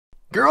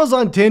Girls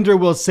on Tinder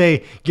will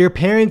say, your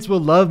parents will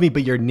love me,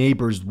 but your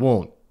neighbors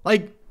won't.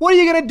 Like, what are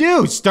you gonna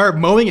do? Start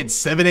mowing at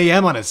 7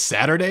 a.m. on a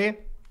Saturday?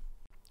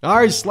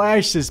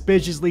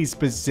 r/suspiciously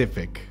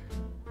specific.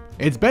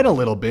 It's been a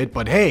little bit,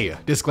 but hey,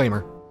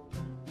 disclaimer.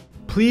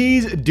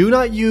 Please do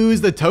not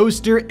use the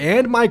toaster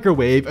and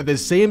microwave at the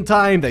same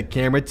time that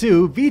camera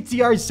 2,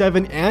 VCR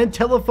 7, and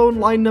telephone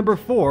line number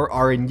 4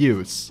 are in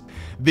use.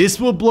 This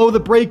will blow the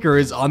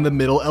breakers on the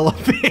middle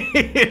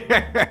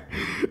elevator.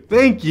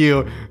 Thank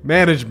you,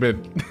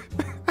 management.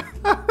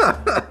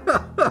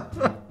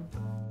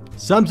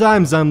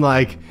 Sometimes I'm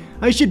like,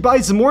 I should buy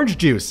some orange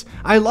juice.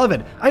 I love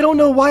it. I don't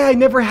know why I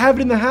never have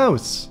it in the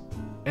house.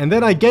 And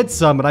then I get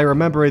some and I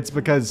remember it's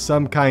because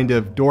some kind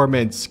of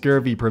dormant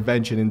scurvy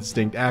prevention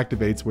instinct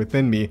activates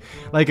within me,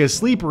 like a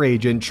sleeper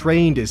agent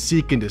trained to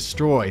seek and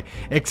destroy,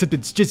 except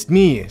it's just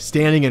me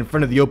standing in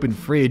front of the open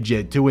fridge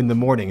at 2 in the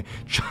morning,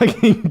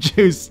 chugging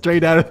juice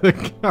straight out of the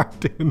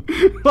carton,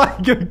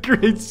 like a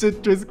great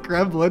citrus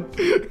gremlin.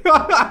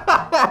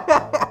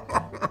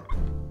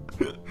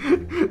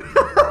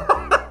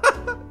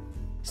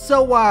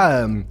 So,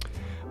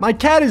 my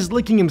cat is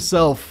licking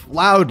himself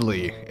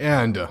loudly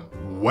and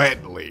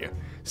wetly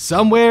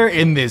somewhere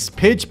in this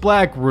pitch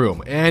black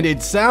room, and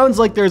it sounds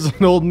like there's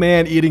an old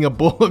man eating a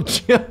bowl of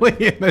chili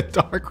in the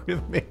dark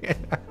with me.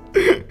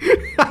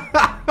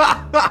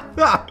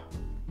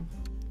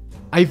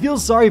 I feel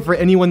sorry for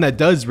anyone that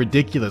does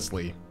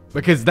ridiculously,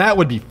 because that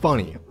would be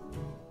funny.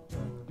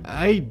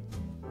 I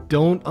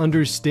don't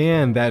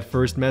understand that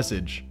first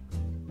message.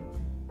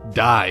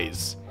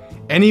 Dies.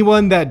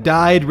 Anyone that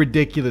died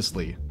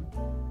ridiculously.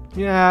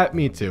 Yeah,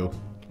 me too.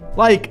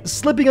 Like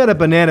slipping on a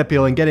banana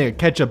peel and getting a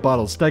ketchup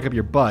bottle stuck up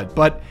your butt,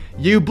 but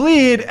you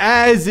bleed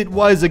as it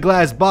was a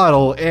glass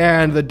bottle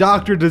and the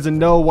doctor doesn't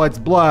know what's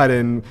blood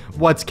and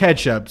what's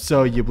ketchup,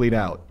 so you bleed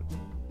out.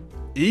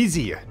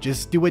 Easy,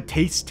 just do a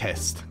taste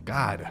test.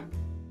 God.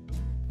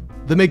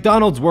 The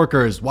McDonald's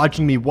workers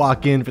watching me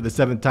walk in for the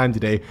 7th time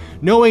today,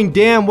 knowing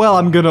damn well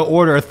I'm gonna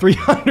order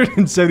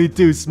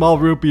 372 small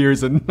root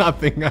beers and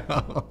nothing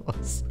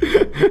else.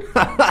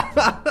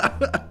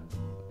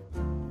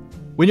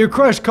 When your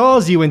crush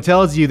calls you and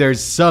tells you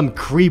there's some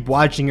creep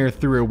watching her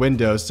through her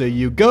window, so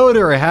you go to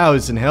her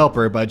house and help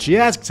her, but she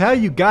asks how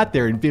you got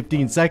there in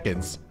 15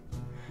 seconds.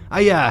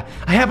 I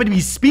happened to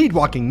be speed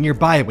walking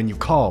nearby when you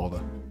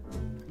called.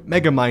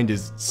 Megamind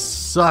is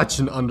such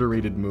an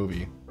underrated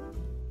movie.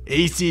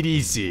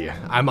 AC/DC,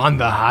 I'm on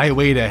the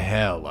highway to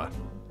hell.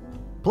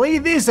 Play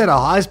this at a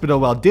hospital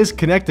while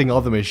disconnecting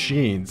all the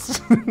machines.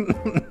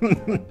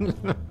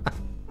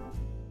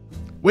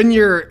 When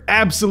you're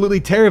absolutely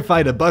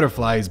terrified of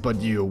butterflies,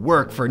 but you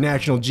work for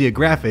National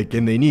Geographic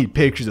and they need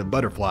pictures of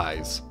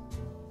butterflies.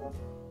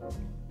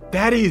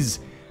 That is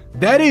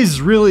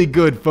really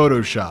good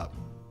Photoshop.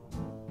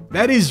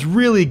 That is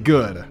really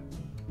good.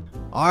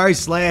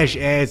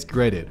 r/ask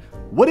Reddit.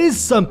 What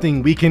is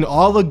something we can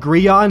all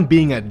agree on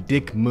being a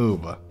dick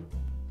move?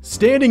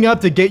 Standing up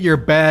to get your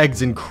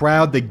bags and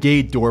crowd the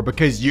gate door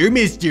because you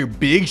missed your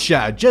big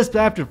shot just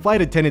after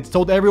flight attendants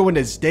told everyone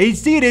to stay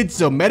seated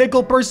so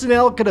medical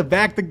personnel could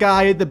evac the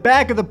guy at the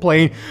back of the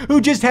plane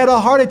who just had a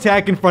heart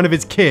attack in front of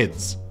his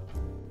kids.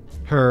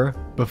 Her,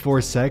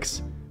 before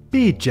sex,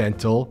 be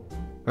gentle.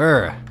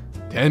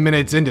 10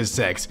 minutes into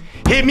sex,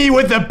 hit me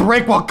with a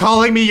brick while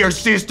calling me your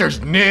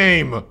sister's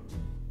name.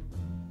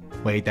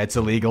 Wait, that's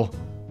illegal.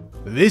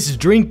 This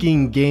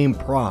drinking game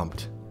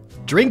prompt.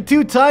 Drink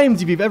 2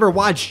 times if you've ever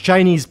watched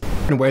Chinese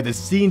porn where the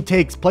scene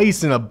takes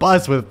place in a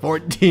bus with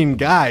 14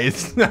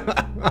 guys.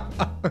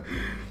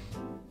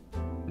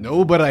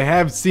 No, but I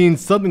have seen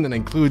something that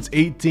includes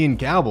 18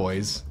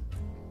 cowboys.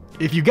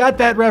 If you got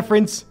that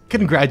reference,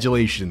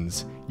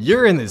 congratulations.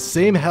 You're in the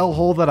same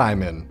hellhole that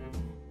I'm in.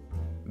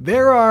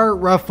 There are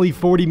roughly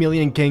 40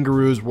 million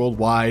kangaroos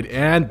worldwide,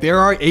 and there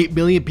are 8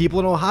 million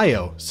people in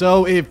Ohio.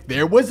 So if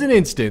there was an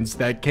instance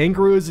that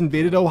kangaroos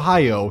invaded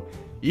Ohio,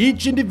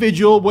 each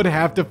individual would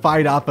have to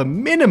fight off a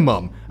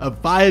minimum of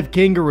 5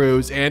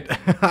 kangaroos, and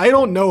I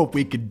don't know if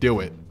we could do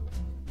it.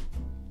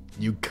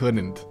 You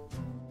couldn't.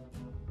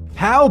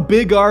 How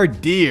big are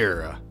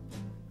deer?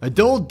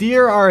 Adult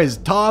deer are as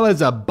tall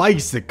as a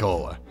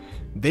bicycle.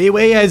 They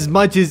weigh as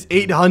much as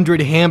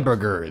 800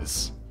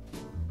 hamburgers.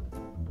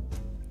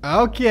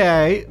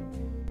 Okay.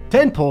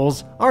 10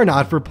 poles are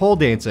not for pole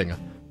dancing.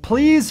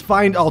 Please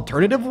find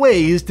alternative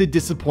ways to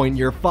disappoint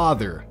your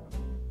father.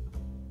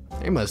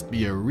 There must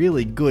be a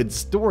really good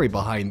story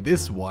behind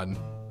this one.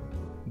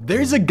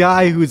 There's a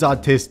guy who's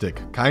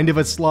autistic, kind of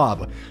a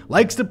slob,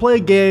 likes to play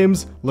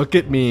games, look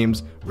at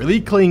memes, really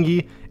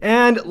clingy,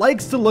 and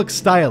likes to look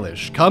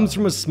stylish, comes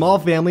from a small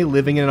family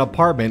living in an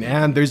apartment,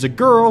 and there's a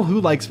girl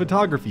who likes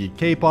photography,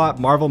 K-pop,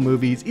 Marvel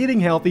movies, eating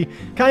healthy,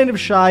 kind of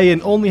shy,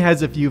 and only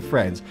has a few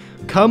friends,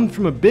 comes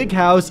from a big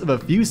house of a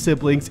few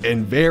siblings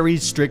and very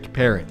strict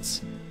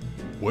parents.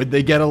 Would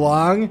they get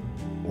along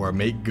or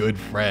make good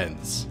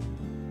friends?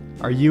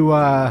 Are you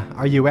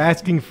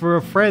asking for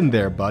a friend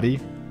there, buddy?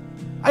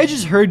 I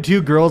just heard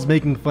 2 girls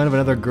making fun of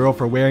another girl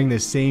for wearing the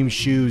same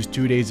shoes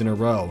 2 days in a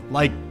row.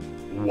 Like,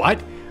 what?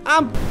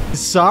 I'm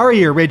sorry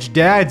your rich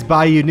dads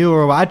buy you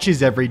newer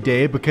watches every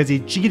day because he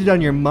cheated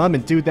on your mom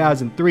in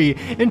 2003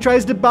 and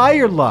tries to buy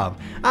your love.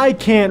 I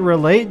can't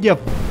relate, you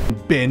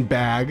bin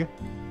bag.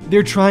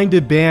 They're trying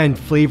to ban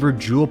flavored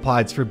jewel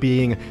pods for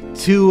being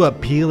too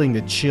appealing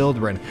to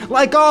children.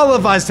 Like all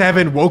of us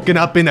haven't woken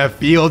up in a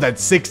field at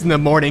 6 in the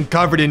morning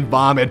covered in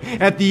vomit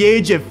at the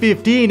age of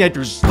 15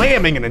 after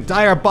slamming an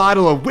entire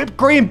bottle of whipped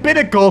cream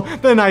Pinnacle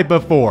the night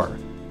before.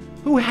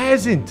 Who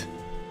hasn't?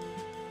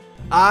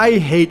 I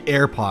hate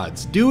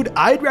AirPods. Dude,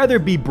 I'd rather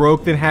be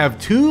broke than have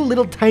two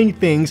little tiny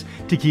things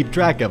to keep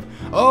track of.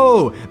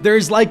 Oh,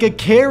 there's like a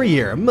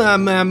carrier.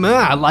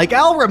 Like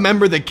I'll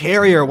remember the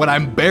carrier when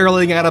I'm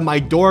barreling out of my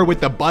door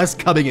with the bus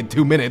coming in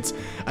 2 minutes.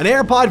 An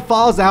AirPod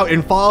falls out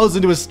and falls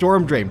into a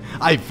storm drain.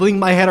 I fling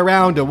my head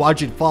around to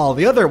watch it fall.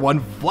 The other one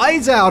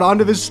flies out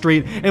onto the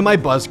street and my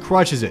bus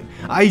crushes it.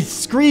 I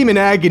scream in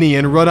agony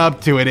and run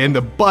up to it and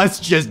the bus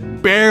just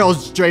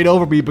barrels straight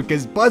over me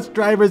because bus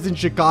drivers in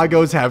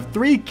Chicago's have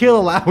 3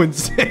 kill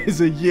allowances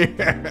a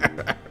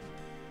year.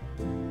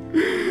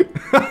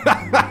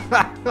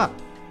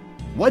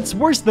 What's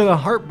worse than a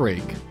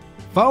heartbreak?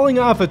 Falling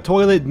off a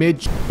toilet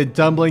mid and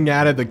tumbling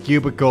out of the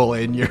cubicle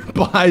and your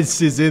boss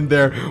is in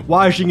there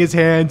washing his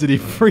hands and he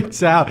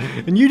freaks out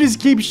and you just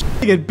keep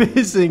shitting and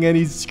pissing and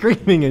he's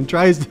screaming and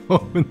tries to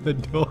open the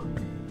door.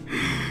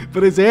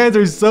 But his hands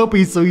are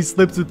soapy so he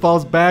slips and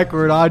falls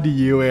backward onto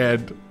you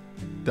and ...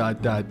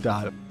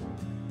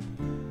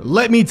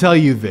 Let me tell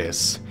you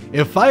this.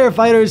 If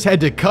firefighters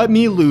had to cut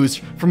me loose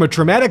from a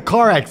traumatic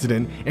car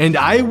accident and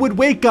I would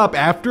wake up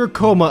after a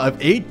coma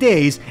of 8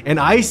 days and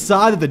I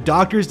saw that the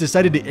doctors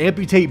decided to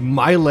amputate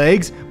my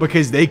legs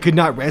because they could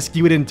not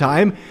rescue it in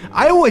time,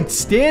 I would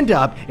stand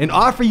up and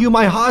offer you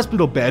my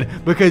hospital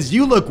bed because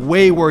you look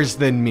way worse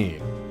than me.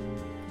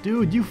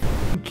 Dude, you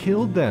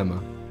killed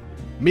them.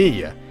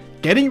 Me,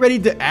 getting ready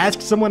to ask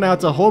someone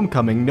out to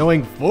homecoming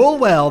knowing full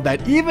well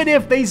that even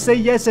if they say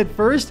yes at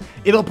first,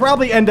 it'll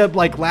probably end up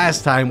like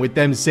last time with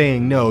them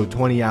saying no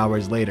 20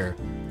 hours later.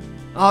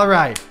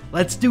 Alright,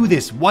 let's do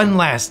this one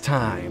last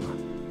time.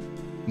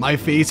 My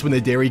face when the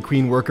Dairy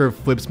Queen worker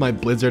flips my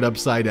Blizzard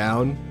upside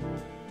down.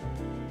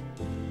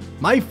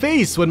 My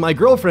face when my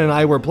girlfriend and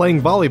I were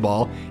playing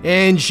volleyball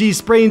and she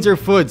sprains her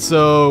foot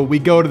so we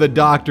go to the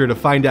doctor to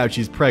find out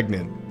she's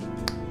pregnant.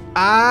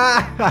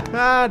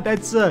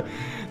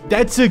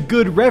 That's a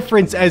good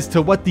reference as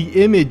to what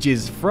the image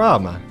is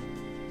from.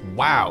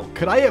 Wow,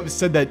 could I have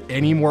said that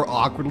any more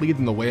awkwardly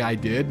than the way I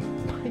did?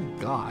 My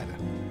God.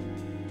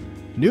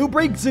 New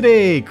break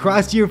today,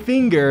 cross your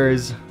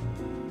fingers.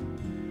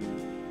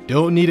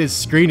 Don't need a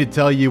screen to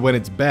tell you when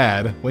it's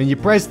bad. When you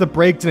press the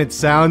brakes and it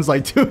sounds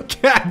like 2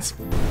 cats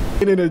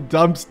in a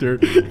dumpster,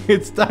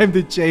 it's time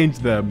to change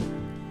them.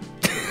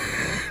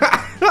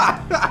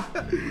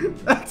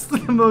 That's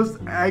the most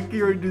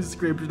accurate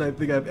description I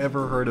think I've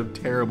ever heard of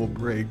terrible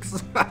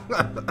breaks.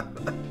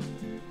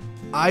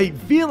 I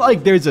feel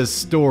like there's a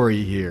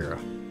story here.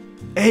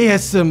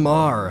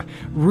 ASMR,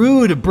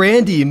 rude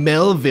Brandy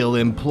Melville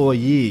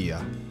employee.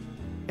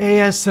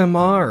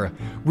 ASMR,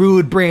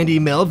 rude Brandy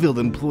Melville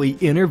employee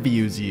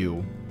interviews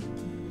you.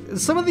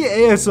 Some of the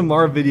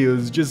ASMR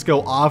videos just go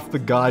off the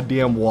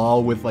goddamn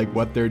wall with like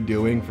what they're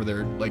doing for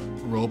their like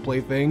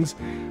roleplay things.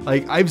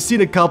 Like I've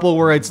seen a couple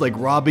where it's like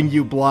robbing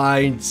you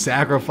blind,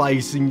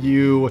 sacrificing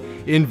you,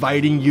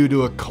 inviting you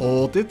to a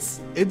cult. It's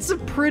a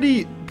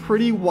pretty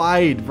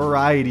wide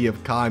variety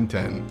of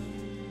content.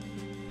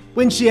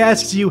 When she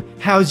asks you,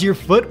 how's your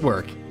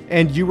footwork?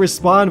 And you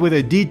respond with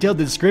a detailed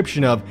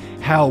description of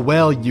how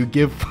well you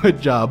give foot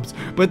jobs.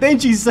 But then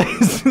she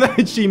says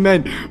that she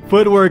meant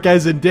footwork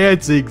as in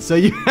dancing, so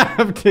you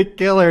have to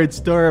kill her and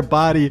store her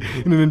body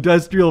in an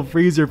industrial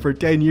freezer for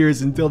 10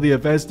 years until the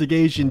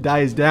investigation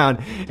dies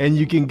down and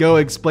you can go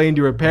explain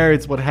to her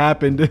parents what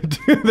happened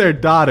to their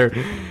daughter.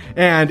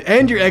 And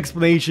end your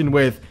explanation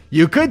with,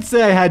 you could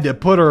say I had to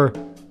put her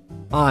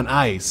on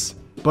ice,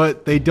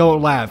 but they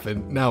don't laugh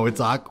and now it's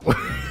awkward.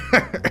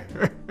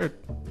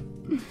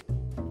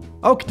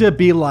 Okta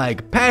be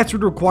like,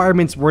 password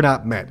requirements were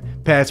not met.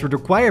 Password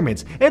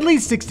requirements, at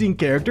least 16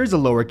 characters, a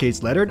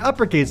lowercase letter, an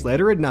uppercase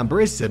letter, a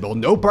number, a symbol,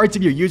 no parts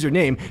of your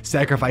username,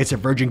 sacrifice a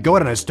virgin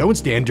goat on a stone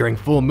stand during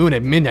full moon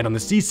at midnight on the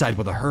seaside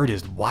while the herd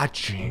is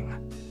watching.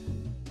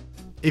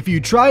 If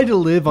you tried to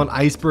live on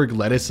iceberg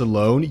lettuce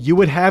alone, you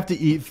would have to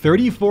eat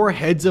 34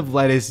 heads of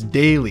lettuce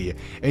daily,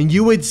 and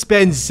you would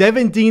spend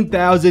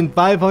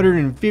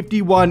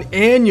 $17,551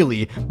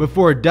 annually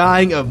before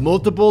dying of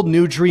multiple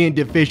nutrient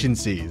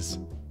deficiencies.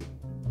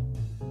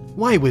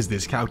 Why was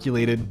this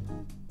calculated?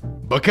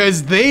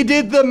 Because they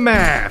did the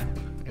math!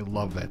 I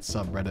love that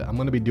subreddit. I'm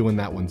gonna be doing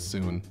that one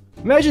soon.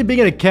 Imagine being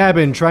in a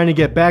cabin trying to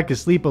get back to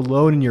sleep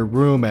alone in your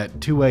room at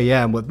 2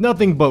 a.m. with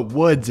nothing but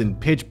woods and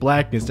pitch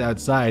blackness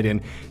outside, and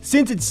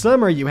since it's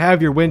summer you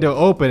have your window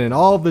open and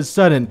all of a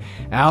sudden,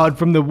 out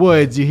from the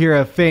woods you hear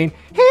a faint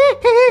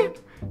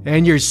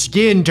and your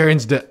skin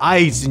turns to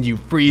ice and you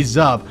freeze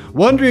up,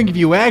 wondering if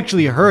you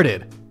actually heard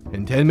it.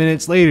 And 10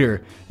 minutes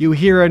later, you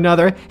hear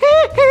another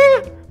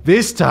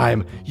This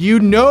time, you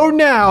know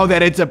now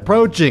that it's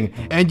approaching,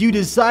 and you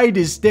decide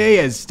to stay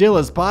as still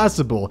as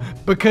possible,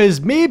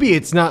 because maybe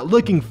it's not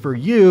looking for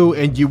you,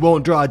 and you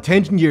won't draw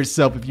attention to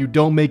yourself if you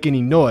don't make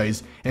any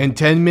noise, and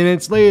 10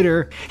 minutes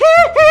later,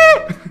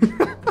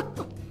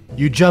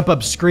 you jump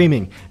up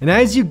screaming, and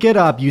as you get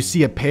up, you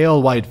see a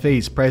pale white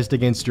face pressed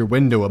against your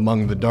window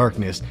among the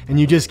darkness, and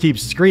you just keep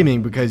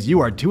screaming because you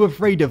are too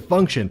afraid to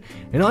function,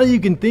 and all you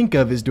can think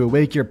of is to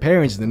awake your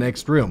parents in the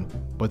next room.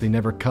 But they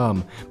never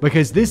come,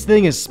 because this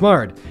thing is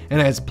smart,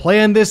 and has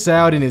planned this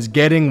out and is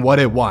getting what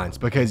it wants,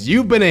 because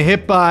you've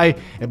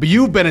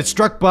been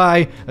struck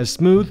by a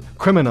smooth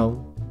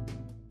criminal.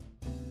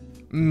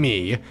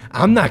 Me,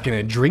 I'm not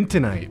gonna drink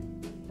tonight.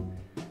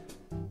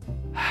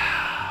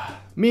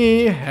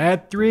 Me,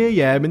 at 3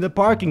 a.m. in the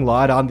parking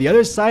lot on the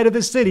other side of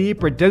the city,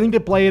 pretending to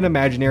play an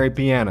imaginary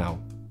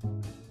piano.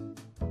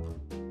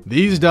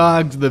 These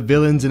dogs are the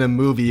villains in a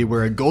movie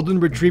where a golden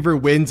retriever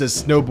wins a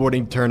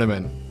snowboarding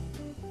tournament.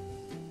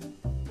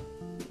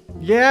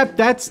 Yeah,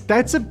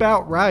 that's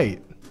about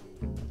right.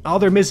 All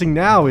they're missing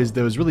now is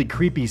those really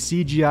creepy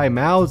CGI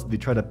mouths they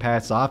try to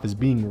pass off as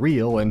being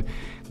real, and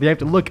they have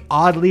to look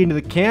oddly into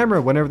the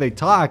camera whenever they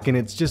talk, and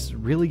it's just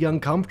really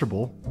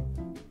uncomfortable.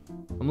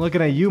 I'm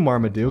looking at you,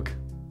 Marmaduke.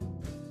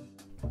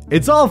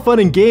 It's all fun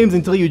and games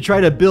until you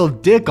try to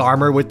build dick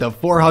armor with the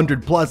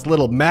 400 plus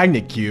little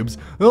magnet cubes,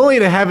 only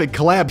to have it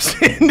collapse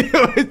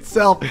into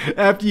itself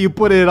after you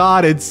put it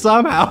on, and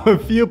somehow a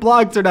few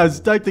blocks are now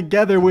stuck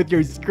together with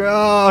your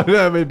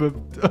scrotum.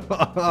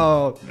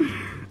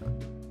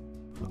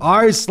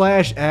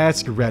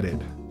 r/ask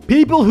Reddit.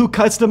 People who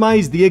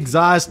customize the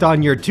exhaust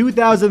on your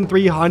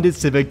 2003 Honda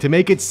Civic to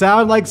make it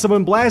sound like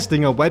someone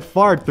blasting a wet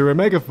fart through a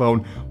megaphone.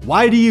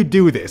 Why do you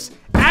do this?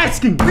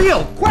 Asking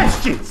real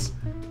questions!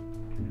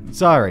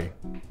 Sorry.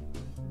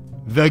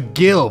 The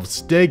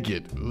Gilfs dig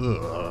it.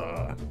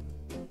 Ugh.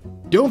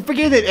 Don't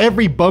forget that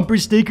every bumper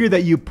sticker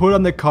that you put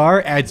on the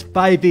car adds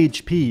 5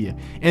 HP.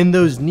 And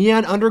those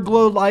neon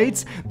underglow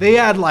lights, they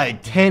add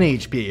like 10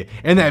 HP.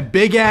 And that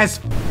big ass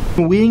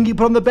wing you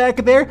put on the back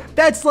of there,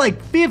 that's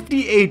like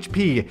 50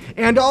 HP.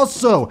 And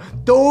also,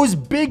 those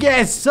big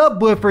ass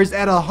subwoofers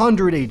add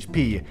 100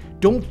 HP.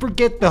 Don't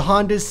forget the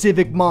Honda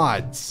Civic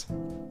mods.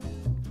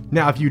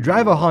 Now, if you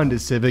drive a Honda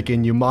Civic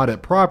and you mod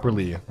it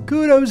properly,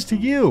 kudos to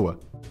you.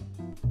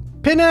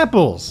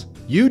 Pineapples!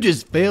 You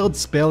just failed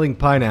spelling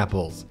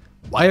pineapples.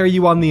 Why are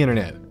you on the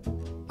internet?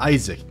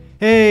 Isaac.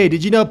 Hey,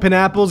 did you know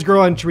pineapples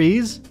grow on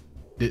trees?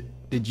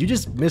 Did you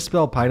just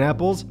misspell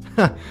pineapples?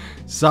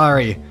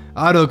 Sorry,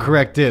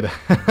 autocorrect did.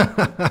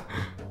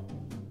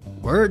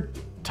 We're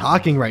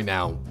talking right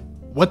now.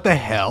 What the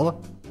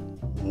hell?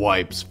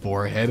 Wipes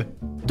forehead.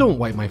 Don't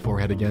wipe my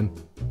forehead again.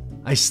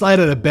 I slide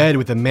out of bed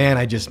with the man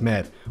I just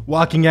met,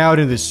 walking out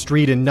into the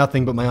street in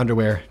nothing but my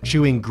underwear,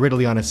 chewing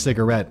grittily on a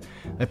cigarette.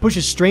 I push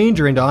a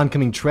stranger into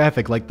oncoming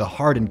traffic like the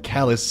hard and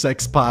callous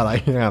sex pot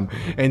I am,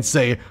 and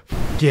say,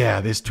 yeah,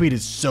 this tweet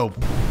is so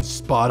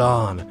spot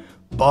on.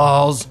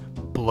 Balls,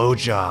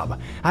 blowjob.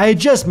 I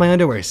adjust my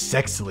underwear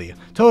sexily,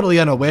 totally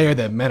unaware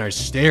that men are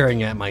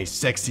staring at my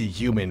sexy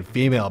human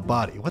female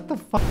body. What the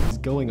fuck is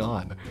going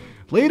on?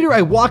 Later,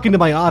 I walk into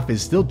my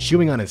office still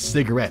chewing on a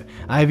cigarette.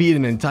 I've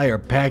eaten an entire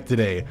pack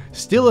today,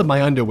 still in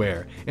my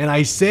underwear, and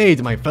I say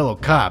to my fellow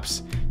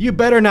cops, you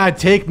better not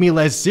take me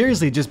less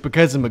seriously just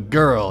because I'm a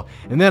girl,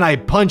 and then I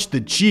punch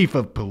the chief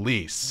of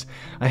police.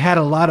 I had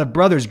a lot of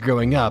brothers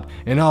growing up,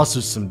 and also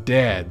some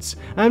dads.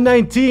 I'm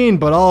 19,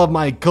 but all of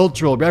my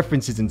cultural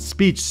references and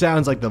speech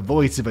sounds like the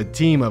voice of a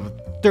team of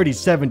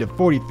 37 to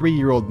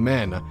 43-year-old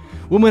men.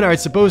 Women are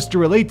supposed to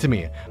relate to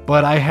me,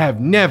 but I have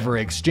never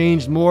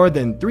exchanged more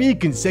than 3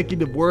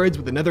 consecutive words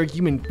with another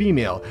human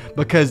female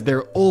because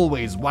they're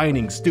always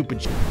whining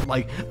stupid shit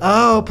like,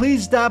 oh,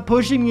 please stop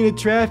pushing me into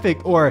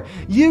traffic, or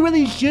you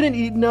really shouldn't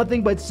eat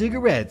nothing but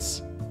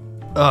cigarettes.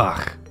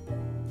 Ugh,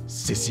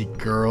 sissy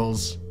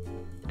girls.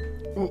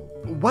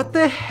 What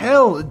the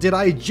hell did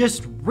I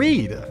just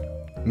read?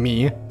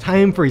 Me,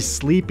 time for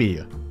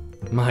sleepy.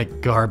 My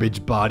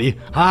garbage body.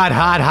 Hot,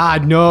 hot,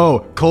 hot,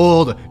 no.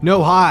 Cold,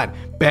 no hot.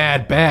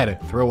 Bad, bad.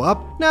 Throw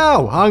up?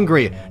 No.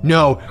 Hungry?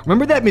 No.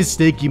 Remember that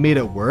mistake you made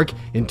at work?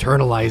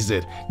 Internalize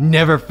it.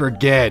 Never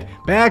forget.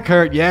 Back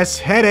hurt? Yes.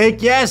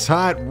 Headache? Yes.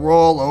 Hot.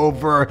 Roll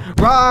over.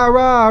 Rah,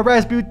 rah,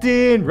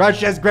 Rasputin,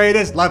 Russia's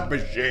greatest love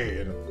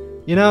machine.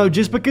 You know,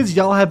 just because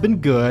y'all have been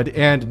good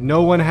and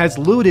no one has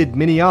looted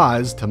Mini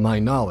Oz to my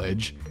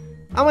knowledge,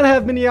 I'm gonna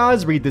have Mini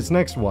Oz read this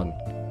next one.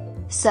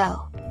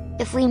 So,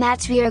 if we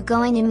match, we are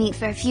going to meet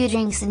for a few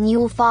drinks and you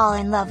will fall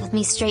in love with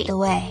me straight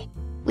away.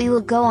 We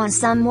will go on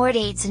some more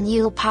dates and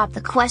you'll pop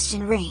the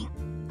question ring.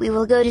 We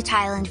will go to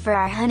Thailand for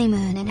our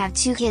honeymoon and have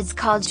 2 kids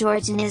called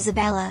George and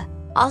Isabella.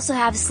 Also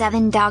have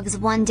 7 dogs,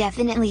 one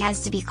definitely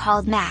has to be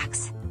called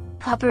Max.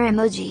 Pupper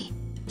emoji.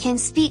 Can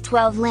speak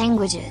 12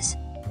 languages.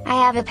 I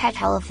have a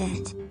pet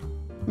elephant.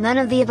 None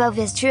of the above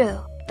is true,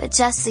 but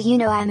just so you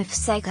know I'm a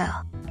psycho.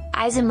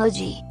 Eyes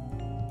emoji.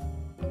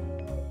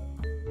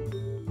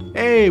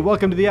 Hey,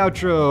 welcome to the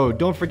outro.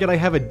 Don't forget I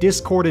have a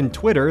Discord and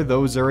Twitter.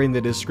 Those are in the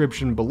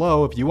description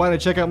below. If you want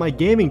to check out my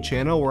gaming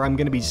channel where I'm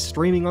going to be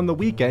streaming on the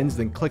weekends,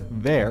 then click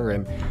there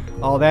and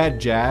all that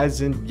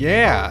jazz. And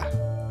yeah,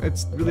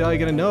 that's really all you're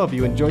going to know. If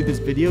you enjoyed this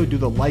video, do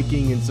the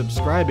liking and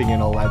subscribing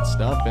and all that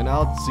stuff. And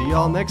I'll see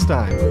y'all next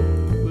time.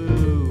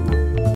 Woo.